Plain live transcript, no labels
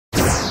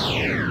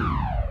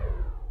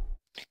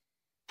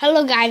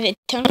Hello guys,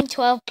 it's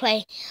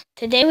tony12plays.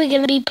 Today we're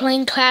going to be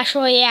playing Clash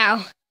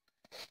Royale.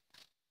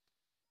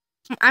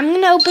 I'm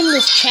going to open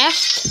this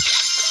chest.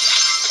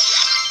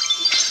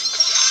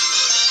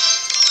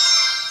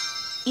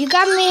 You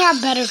guys may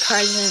have better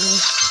cards than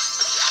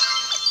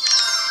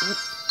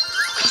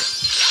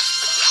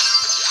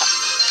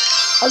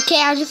me.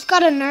 Okay, I just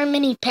got a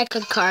mini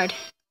P.E.K.K.A card.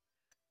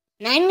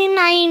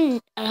 $99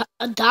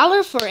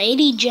 for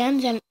 80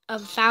 gems and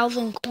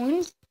 1,000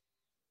 coins.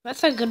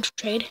 That's a good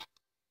trade.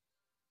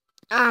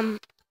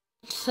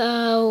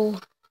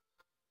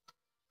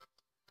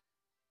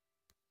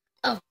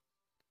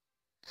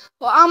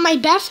 My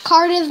best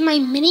card is my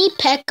mini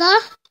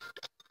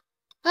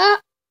P.E.K.K.A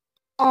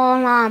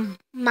on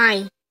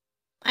my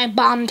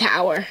bomb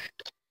tower.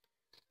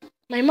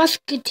 My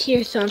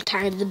musketeer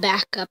sometimes to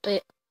back up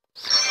it.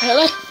 Alright,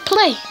 let's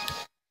play.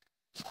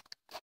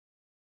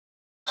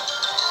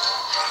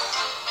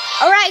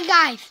 Alright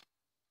guys.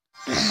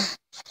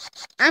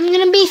 I'm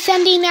gonna be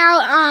sending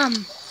out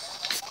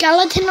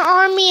skeleton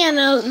army and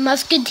a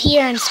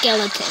musketeer and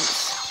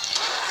skeletons.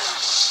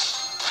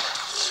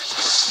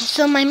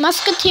 So my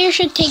musketeer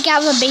should take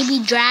out the baby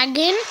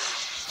dragon.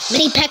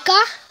 Mini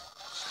P.E.K.K.A.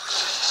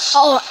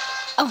 Oh,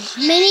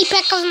 mini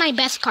P.E.K.K.A is my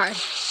best card.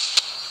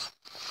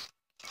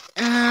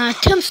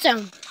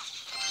 Tombstone.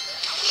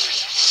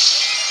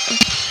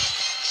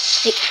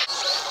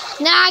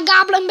 Nah,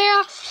 goblin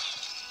barrel.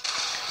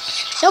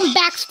 Don't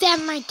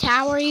backstab my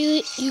tower,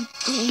 you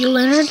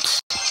Leonards.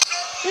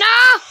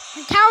 No!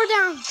 My tower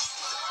down.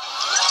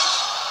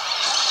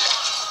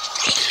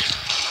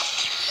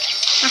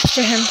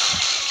 After him.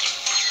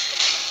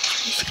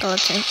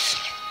 Skeletons.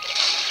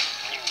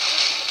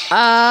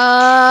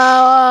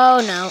 Oh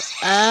no.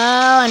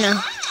 Oh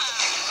no.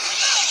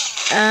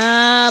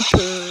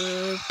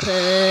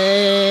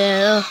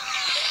 Poo.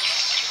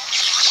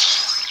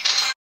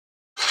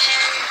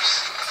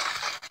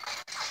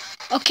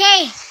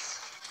 Okay.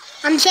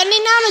 I'm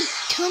sending out a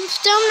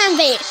tombstone and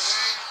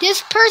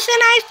this person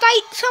I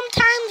fight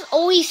sometimes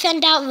always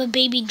send out the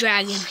baby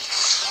dragon.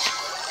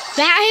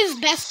 That is his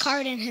best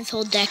card in his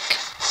whole deck.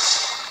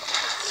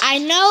 I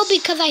know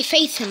because I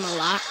face him a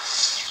lot.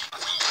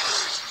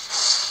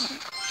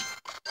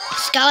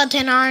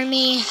 Skeleton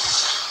army.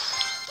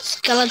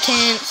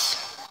 Skeletons.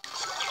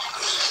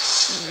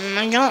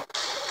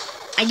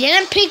 I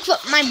didn't pick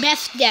my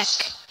best deck.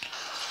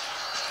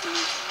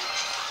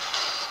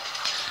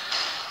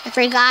 I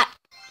forgot.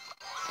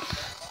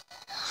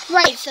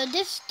 Right, so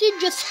this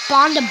dude just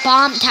spawned a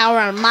bomb tower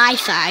on my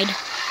side.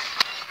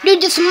 Dude,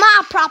 this is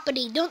my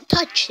property. Don't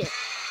touch it.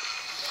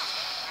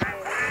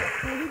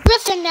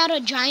 Just send out a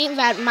giant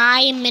that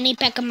my mini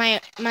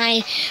P.E.K.K.A,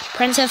 my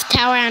princess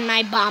tower, and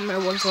my bomber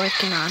was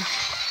working on.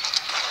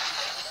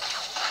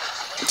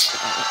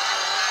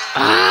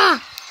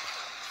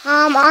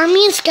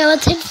 Army and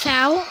skeleton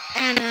fell,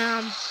 and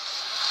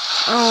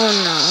oh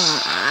no.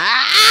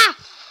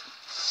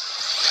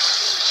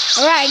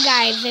 Alright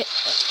guys,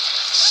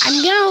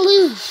 I'm gonna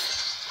lose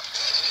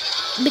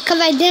because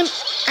I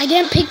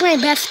didn't pick my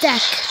best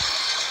deck.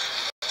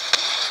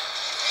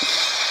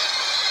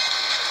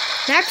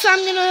 Next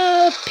I'm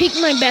gonna pick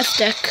my best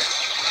deck.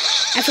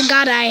 I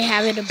forgot I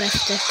have it a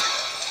best deck.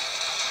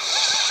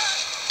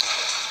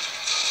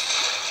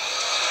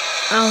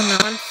 Oh no,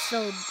 I'm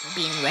so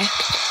being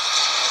wrecked.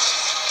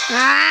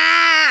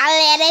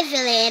 Let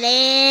it.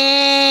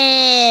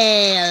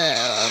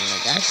 Oh my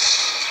god.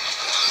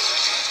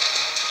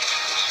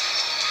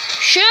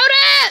 Shoot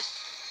it!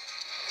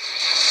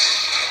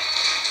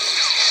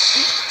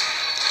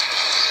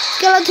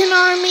 Skeleton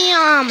army,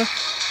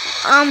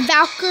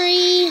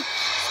 Valkyrie,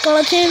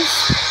 skeletons.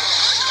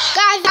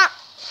 Guys,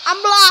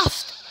 I'm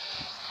lost.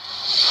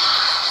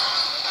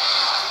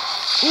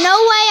 No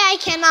way I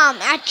can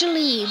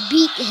actually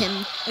beat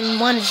him in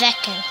 1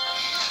 second.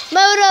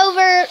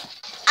 Moreover,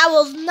 I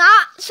was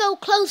not so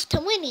close to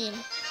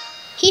winning.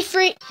 He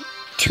free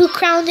 2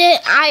 crowned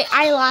it.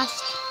 I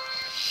lost.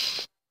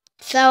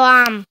 So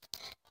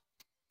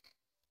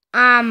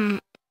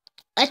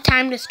let's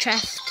time this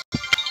chest.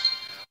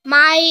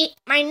 My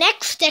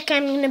next deck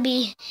I'm gonna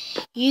be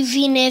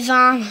using is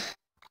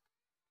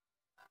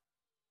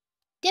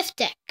this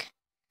deck.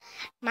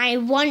 My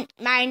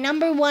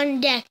number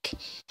 1 deck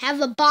has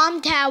a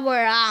bomb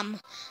tower,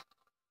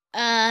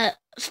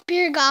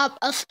 spear a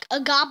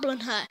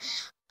goblin hut,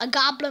 a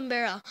goblin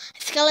barrel, a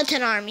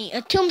skeleton army,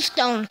 a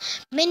tombstone,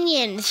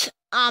 minions,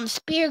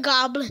 spear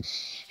goblin,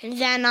 and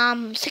then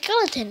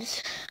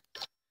skeletons.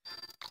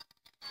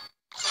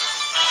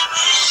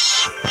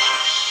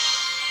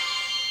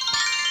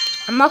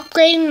 I'm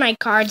upgrading my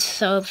cards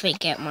so they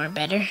get more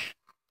better.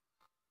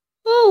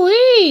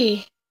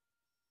 Ooh-wee!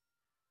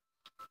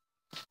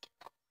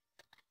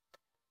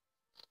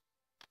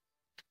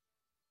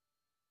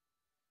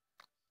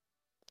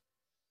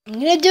 I'm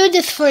gonna do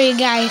this for you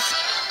guys.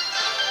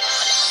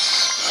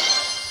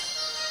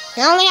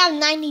 I only have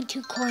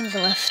 92 coins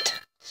left.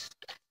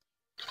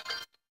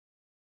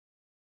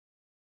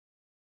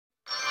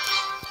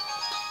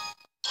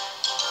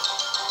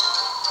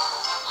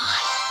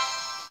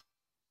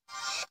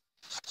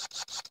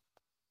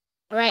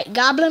 Right,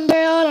 Goblin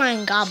Barrel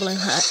and Goblin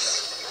Hut.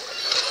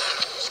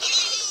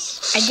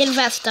 I did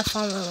that stuff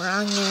on the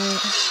wrong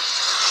unit.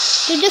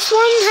 Did this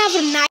one have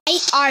a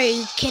knight? Are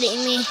you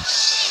kidding me?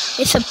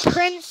 It's a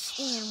prince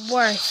and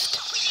worst.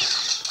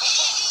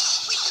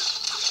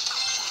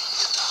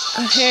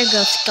 Oh, here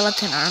goes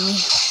skeleton army.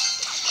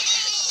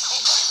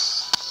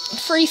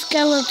 Free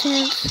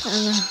skeletons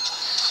and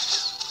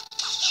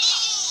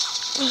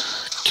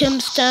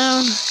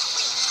tombstone.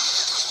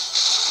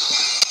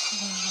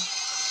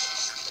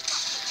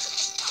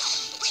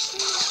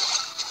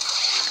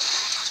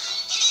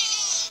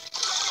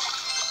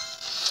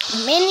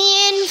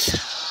 Minions.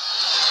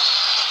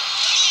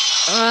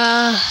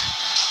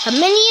 The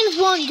minions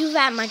won't do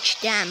that much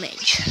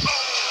damage.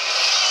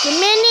 The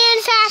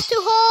minions have to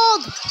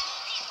hold.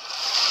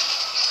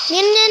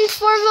 Minions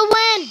for the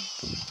win.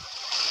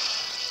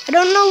 I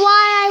don't know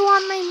why I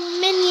want my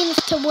minions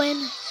to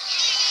win.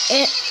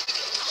 I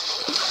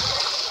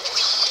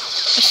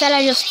said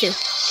I just do.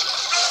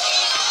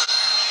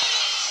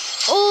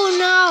 Oh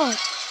no.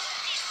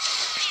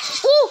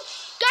 Oh,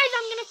 guys,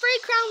 I'm gonna free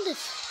crown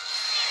this.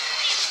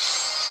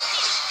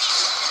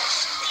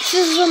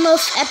 This is the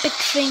most epic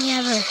thing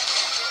ever.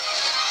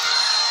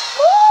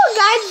 Oh,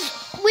 guys,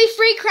 we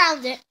free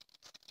crowned it.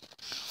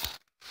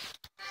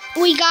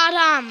 We got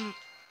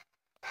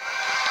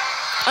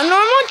a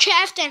normal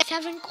chest and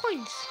 7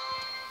 coins.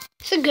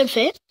 It's a good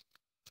fit.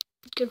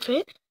 Good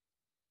fit.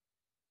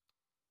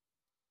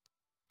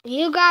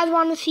 You guys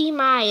want to see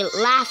my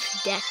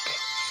last deck?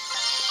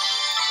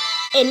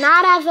 It's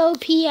not as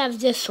OP as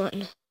this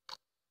one.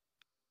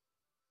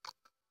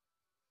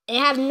 It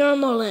has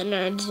normal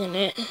innards in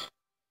it.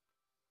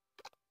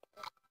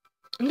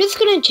 I'm just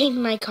gonna change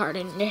my card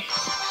in there.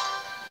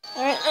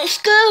 Alright, let's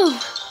go.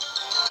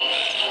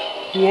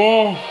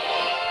 Whoa.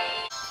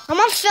 I'm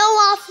gonna fell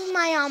off of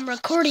my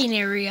recording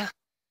area.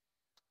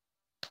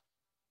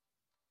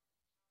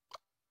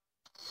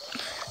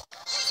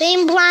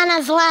 Same plan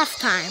as last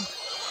time.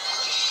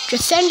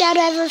 Just send out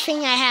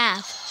everything I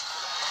have.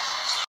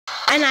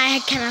 And I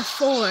can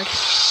afford.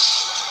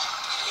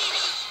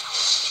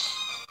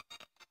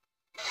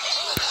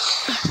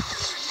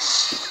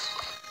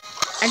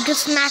 I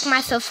just smacked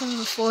myself in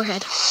the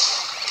forehead.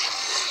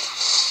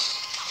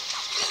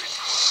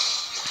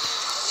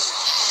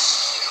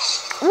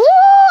 Woo!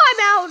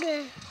 I'm out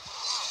there.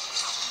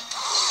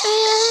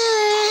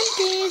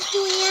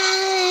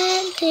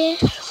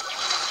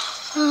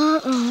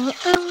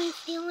 Are we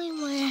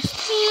feeling worse?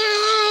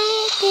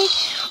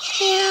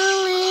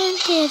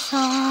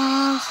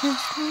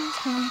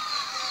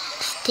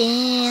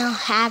 Still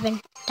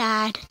haven't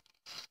died.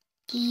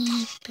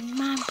 Deep in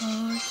my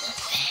bones.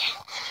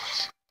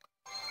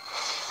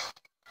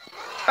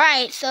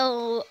 Right,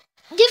 so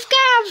this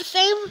guy has the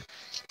same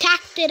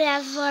tactic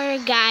as our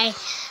guy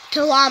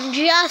to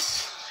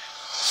just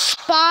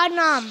spawn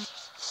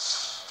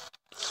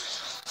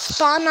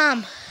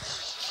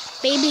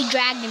baby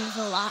dragons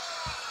a lot.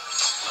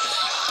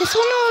 This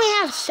one only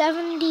has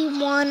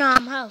 71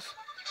 health.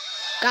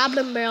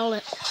 Goblin barrel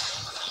it.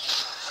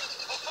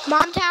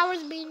 Mom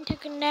tower's being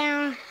taken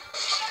down.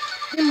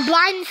 I'm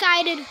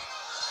blindsided.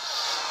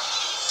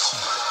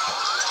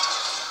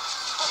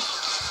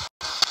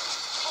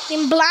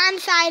 I'm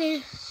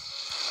blindsided.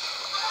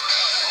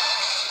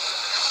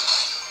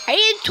 I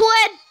need to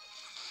twin.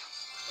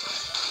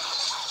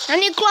 I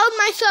need to clothe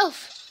myself.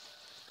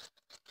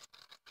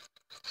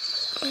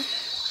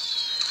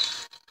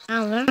 I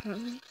don't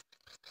know.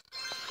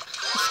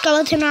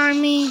 Skeleton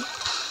army.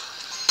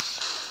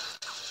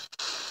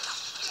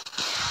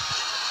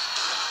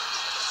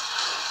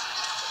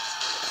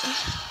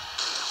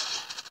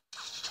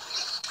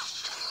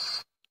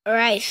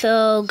 Alright,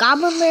 so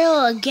Goblin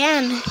Barrel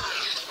again.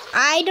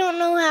 I don't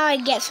know how I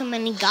get so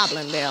many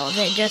Goblin Barrels.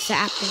 It just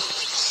happened.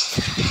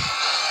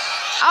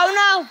 Oh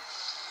no!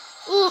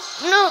 Ooh,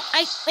 no,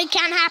 it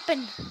can't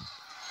happen.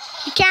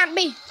 It can't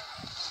be.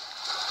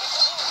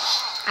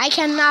 I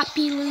cannot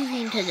be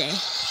losing today.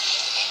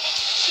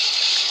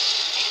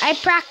 I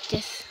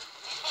practice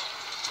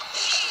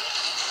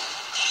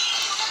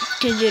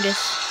to do this.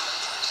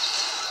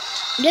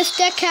 This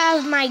deck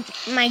has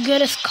my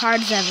goodest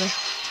cards ever.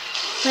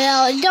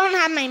 Well, it don't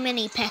have my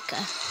mini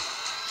P.E.K.K.A.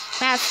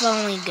 That's the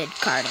only good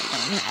card I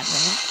don't have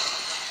in it.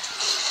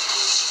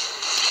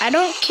 I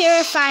don't care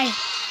if I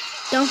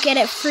don't get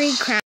it free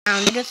crown.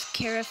 I just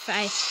care if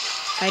I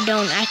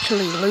don't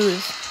actually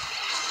lose.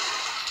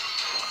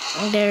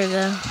 There's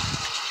a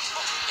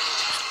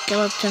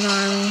skeleton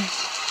army.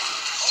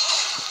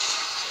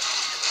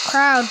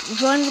 Crowd,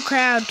 join the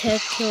crowd to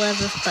kill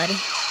everybody.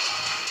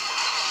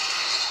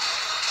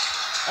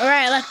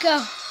 Alright, let's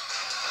go.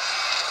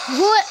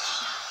 What?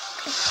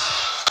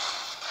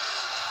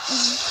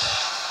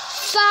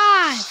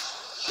 5,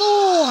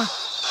 4,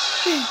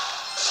 3.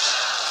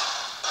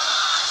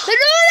 They're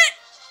doing it!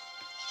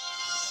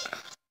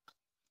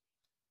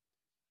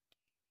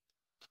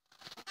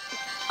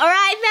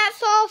 Alright,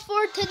 that's all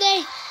for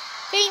today.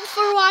 Thanks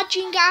for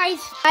watching, guys.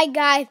 Bye,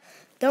 guys.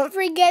 Don't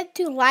forget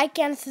to like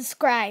and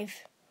subscribe.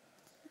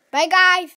 Bye, guys.